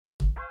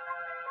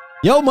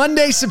Yo,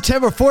 Monday,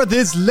 September 4th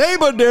is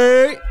Labor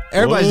Day.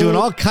 Everybody's doing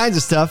all kinds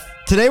of stuff.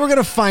 Today we're going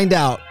to find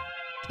out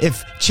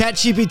if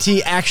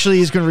ChatGPT actually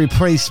is going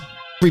to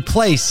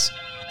replace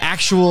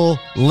actual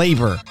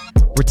labor.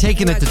 We're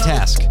taking it to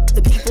task.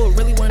 The people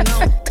really want to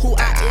know who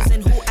I is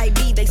and who I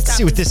be. Let's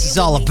see what this is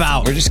all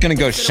about. We're just going to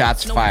go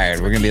shots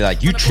fired. We're going to be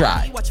like, you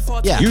try.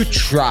 Yeah. You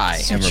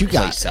try and you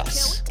replace got.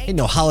 us. Ain't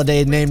no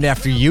holiday named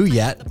after you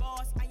yet.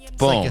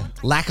 Boom. Like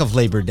a lack of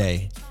Labor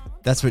Day.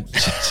 That's what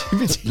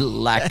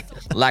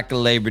lack of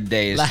Labor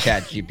Day is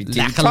ChatGPT. We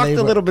lack of talked labor.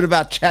 a little bit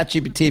about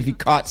ChatGPT if you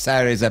caught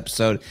Saturday's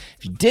episode.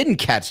 If you didn't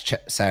catch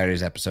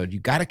Saturday's episode,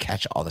 you got to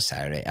catch all the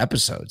Saturday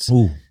episodes.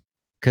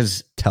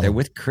 Because they're them.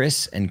 with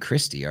Chris and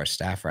Christy, our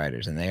staff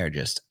writers, and they are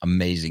just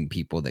amazing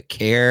people that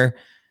care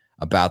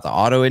about the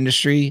auto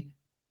industry,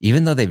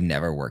 even though they've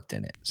never worked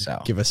in it.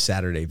 So Give us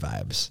Saturday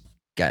vibes.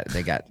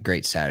 they got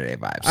great Saturday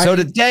vibes. So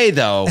today,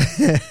 though,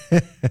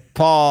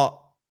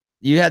 Paul,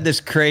 you had this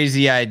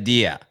crazy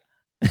idea.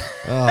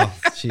 Oh,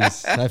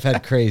 jeez. I've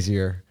had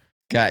crazier.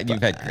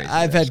 You've had crazy.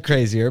 I've had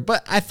crazier,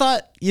 but I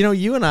thought,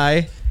 you and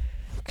I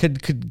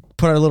could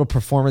put our little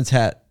performance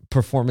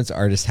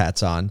artist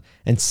hats on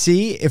and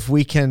see if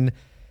we can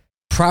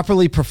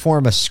properly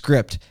perform a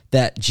script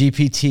that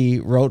GPT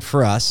wrote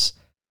for us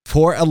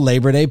for a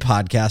Labor Day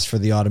podcast for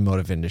the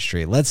automotive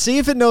industry. Let's see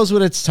if it knows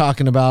what it's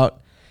talking about.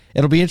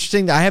 It'll be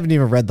interesting. I haven't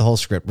even read the whole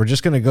script. We're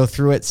just going to go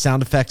through it,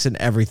 sound effects and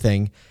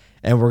everything,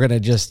 and we're going to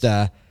just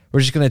going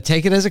to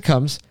take it as it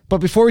comes. But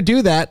before we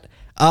do that,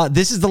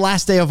 this is the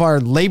last day of our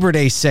Labor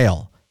Day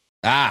sale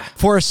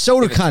for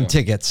SotoCon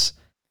tickets.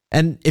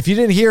 And if you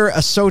didn't hear a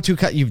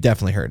SotoCon, you've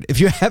definitely heard. If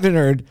you haven't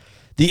heard,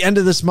 the end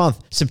of this month,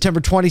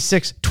 September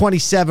 26,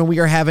 27, we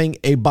are having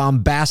a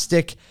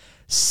bombastic,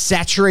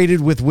 saturated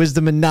with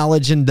wisdom and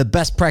knowledge and the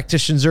best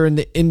practitioners are in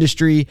the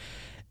industry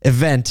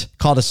event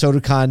called a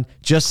SotoCon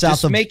just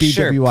south of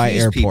BWI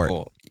Airport.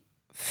 People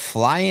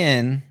fly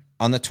in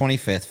on the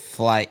 25th,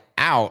 fly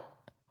out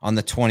on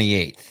the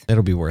 28th.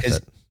 It'll be worth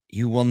it.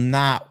 You will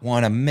not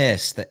want to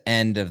miss the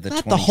end of the 27th.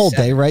 Not the whole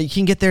day, right? You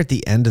can get there at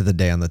the end of the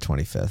day on the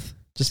 25th.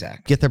 Just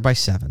Exactly. get there by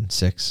 7,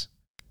 6,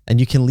 and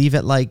you can leave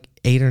at like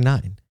 8 or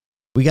 9.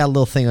 We got a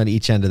little thing on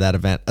each end of that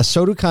event.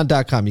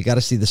 Asotocon.com. You got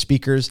to see the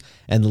speakers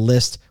and the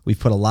list. We've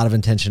put a lot of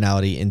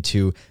intentionality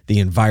into the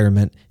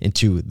environment,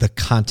 into the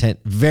content.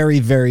 Very,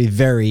 very,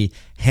 very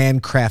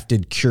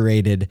handcrafted,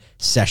 curated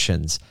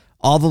sessions.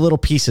 All the little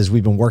pieces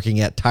we've been working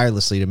at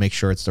tirelessly to make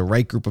sure it's the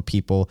right group of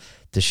people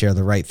to share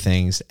the right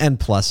things. And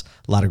plus,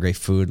 a lot of great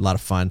food, a lot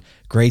of fun,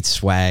 great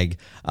swag.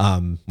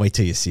 Wait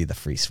till you see the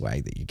free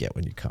swag that you get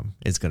when you come.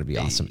 It's going to be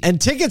awesome. And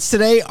tickets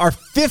today are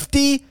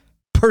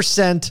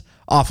 50%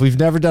 off. We've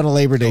never done a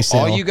Labor Day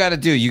sale. All you got to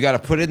do, you got to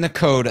put in the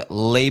code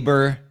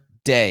Labor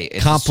Day.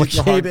 It's complicated.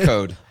 a super hard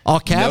code. All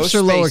caps No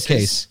or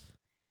spaces.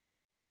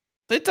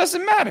 lowercase? It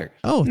doesn't matter.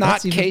 Oh, not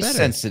that's even case better.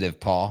 sensitive,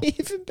 Paul.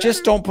 Even better.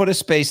 Just don't put a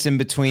space in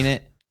between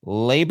it.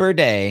 Labor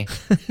Day,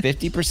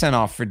 50%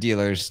 off for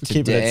dealers. Keeping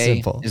it Today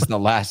simple. is the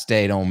last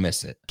day. Don't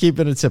miss it.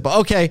 Keeping it simple.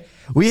 Okay,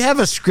 we have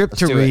a script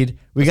to do read. it.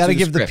 We Let's got to do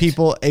the give the script.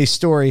 people a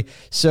story.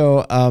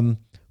 So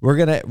we're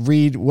gonna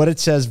read what it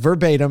says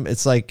verbatim.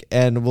 It's like,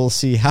 and we'll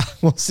see how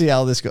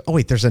this goes. Oh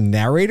wait, there's a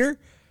narrator.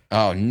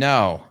 Oh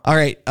no! All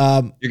right,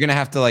 You're gonna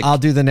have to I'll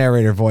do the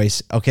narrator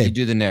voice. Okay, you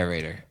do the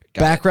narrator.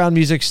 Got background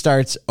music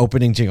starts.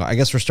 Opening jingle. I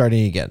guess we're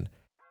starting again.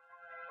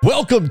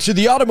 Welcome to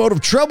the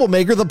Automotive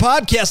Troublemaker, the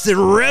podcast that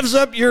revs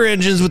up your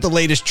engines with the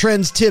latest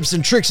trends, tips,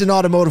 and tricks in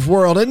automotive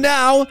world. And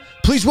now,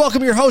 please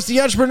welcome your hosts, the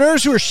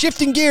entrepreneurs who are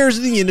shifting gears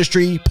in the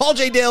industry, Paul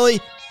J. Daly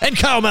and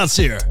Kyle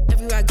Mountsier.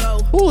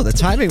 Ooh, the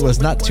timing was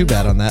not too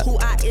bad on that.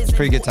 It's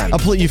pretty good time.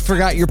 You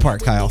forgot your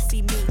part, Kyle.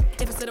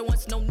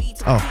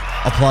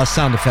 Oh, applause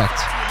sound effect.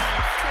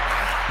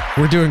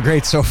 We're doing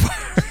great so far.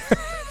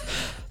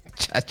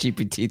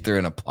 ChatGPT threw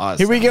an applause.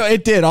 Here we go.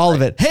 It did all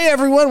of it. Hey,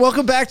 everyone.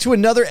 Welcome back to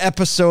another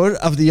episode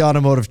of the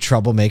Automotive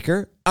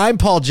Troublemaker. I'm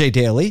Paul J.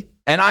 Daly.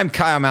 And I'm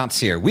Kyle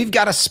Mountsier. We've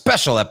got a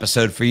special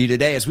episode for you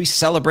today as we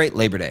celebrate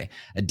Labor Day,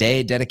 a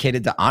day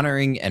dedicated to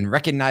honoring and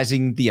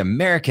recognizing the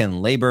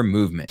American labor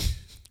movement.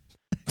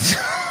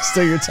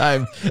 Still your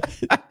time.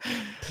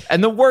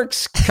 And the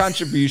works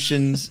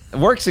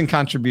and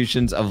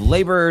contributions of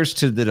laborers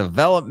to the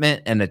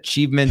development and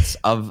achievements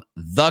of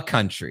the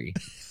country.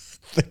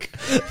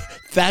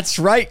 That's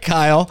right,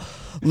 Kyle.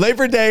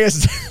 Labor Day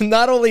is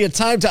not only a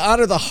time to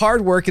honor the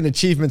hard work and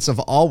achievements of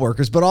all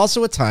workers, but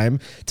also a time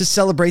to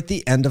celebrate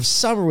the end of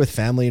summer with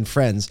family and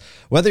friends.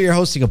 Whether you're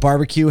hosting a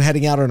barbecue,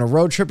 heading out on a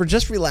road trip, or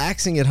just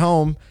relaxing at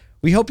home,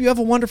 we hope you have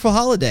a wonderful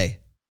holiday.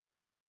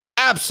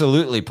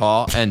 Absolutely,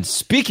 Paul. And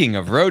speaking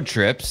of road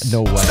trips,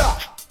 No way.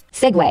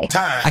 Segue.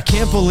 I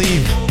can't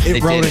believe They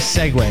it wrote did a it.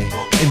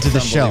 segue into the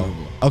show.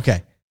 Unbelievable.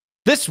 Okay.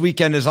 this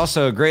weekend is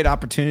also a great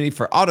opportunity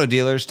for auto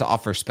dealers to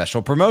offer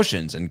special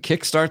promotions and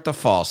kickstart the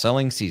fall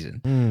selling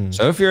season.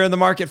 So if you're in the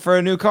market for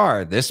a new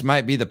car, this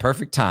might be the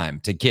perfect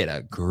time to get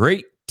a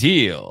great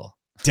deal.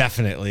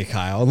 Definitely,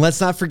 Kyle. And let's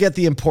not forget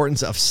the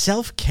importance of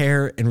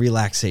self-care and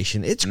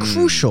relaxation. It's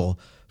crucial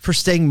for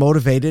staying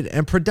motivated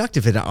and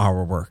productive in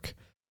our work.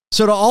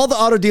 So to all the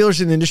auto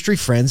dealers and industry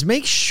friends,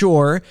 make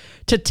sure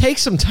to take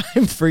some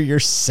time for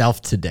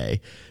yourself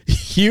today.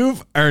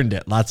 You've earned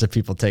it. Lots of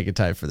people taking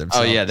time for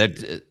themselves. Oh, yeah.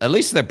 At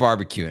least they're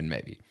barbecuing,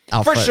 maybe.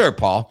 Alpha. For sure,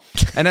 Paul.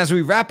 And as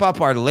we wrap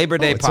up our Labor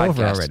Day it's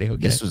over podcast, already.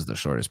 Okay. This was the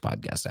shortest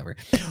podcast ever.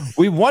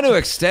 We want to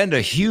extend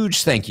a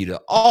huge thank you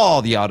to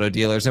all the auto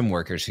dealers and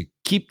workers who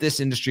keep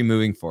this industry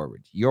moving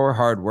forward. Your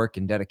hard work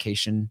and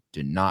dedication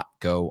do not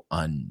go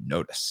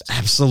unnoticed.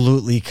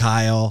 Absolutely,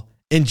 Kyle.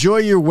 Enjoy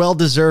your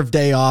well-deserved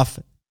day off.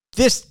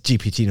 This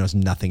GPT knows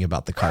nothing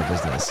about the car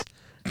business.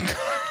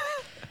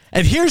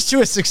 And here's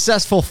to a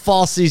successful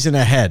fall season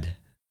ahead.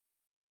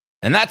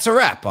 And that's a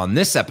wrap on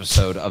this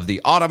episode of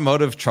the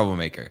Automotive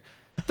Troublemaker.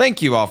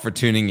 Thank you all for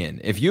tuning in.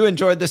 If you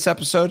enjoyed this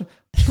episode,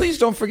 please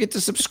don't forget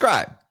to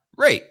subscribe,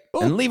 rate,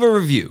 and leave a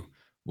review.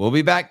 We'll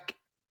be back,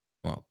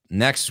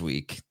 next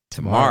week,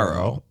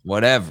 tomorrow,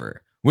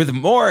 whatever, with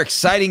more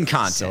exciting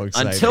content. So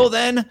exciting. Until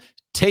then,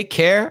 take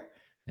care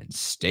and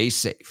stay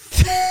safe.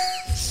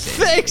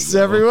 Thanks,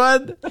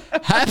 everyone.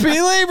 Happy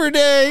Labor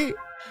Day.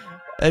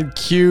 And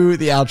cue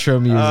the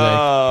outro music.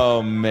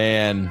 Oh,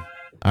 man.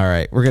 All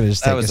right, we're going to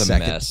just take a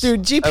second. Mess.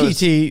 Dude,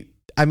 GPT,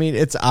 I mean,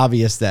 it's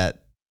obvious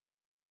that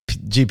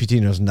GPT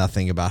knows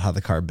nothing about how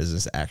the car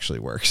business actually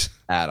works.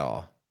 At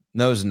all.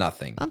 Knows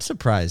nothing. I'm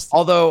surprised.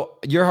 Although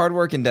your hard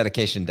work and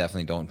dedication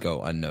definitely don't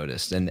go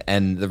unnoticed.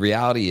 And the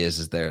reality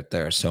is there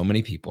are so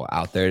many people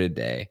out there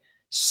today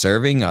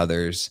serving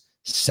others,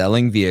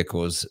 selling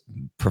vehicles,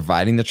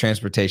 providing the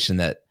transportation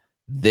that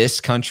this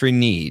country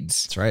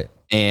needs. That's right.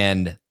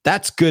 And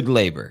that's good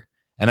labor.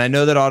 And I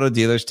know that auto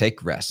dealers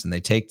take rest and they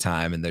take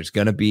time, and there's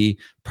going to be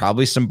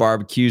probably some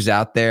barbecues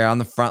out there on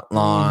the front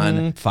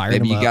lawn.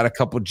 Maybe you got a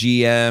couple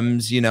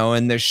GMs,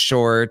 in their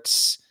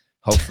shorts.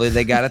 Hopefully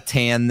they got a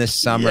tan this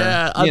summer.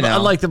 Yeah,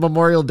 unlike the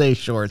Memorial Day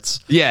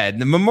shorts. Yeah,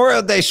 the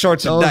Memorial Day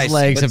shorts are nice. Those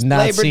legs have not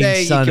Labor seen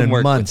Day, sun in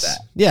months.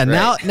 Yeah,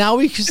 right? now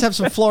we just have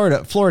some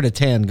Florida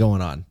tan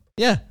going on.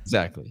 Yeah.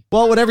 Exactly.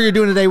 Well, whatever you're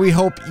doing today, we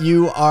hope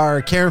you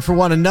are caring for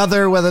one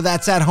another, whether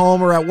that's at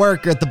home or at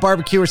work or at the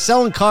barbecue or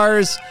selling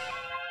cars.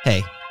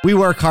 Hey, we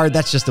work hard.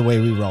 That's just the way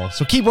we roll.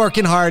 So keep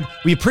working hard.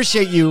 We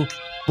appreciate you.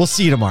 We'll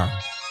see you tomorrow.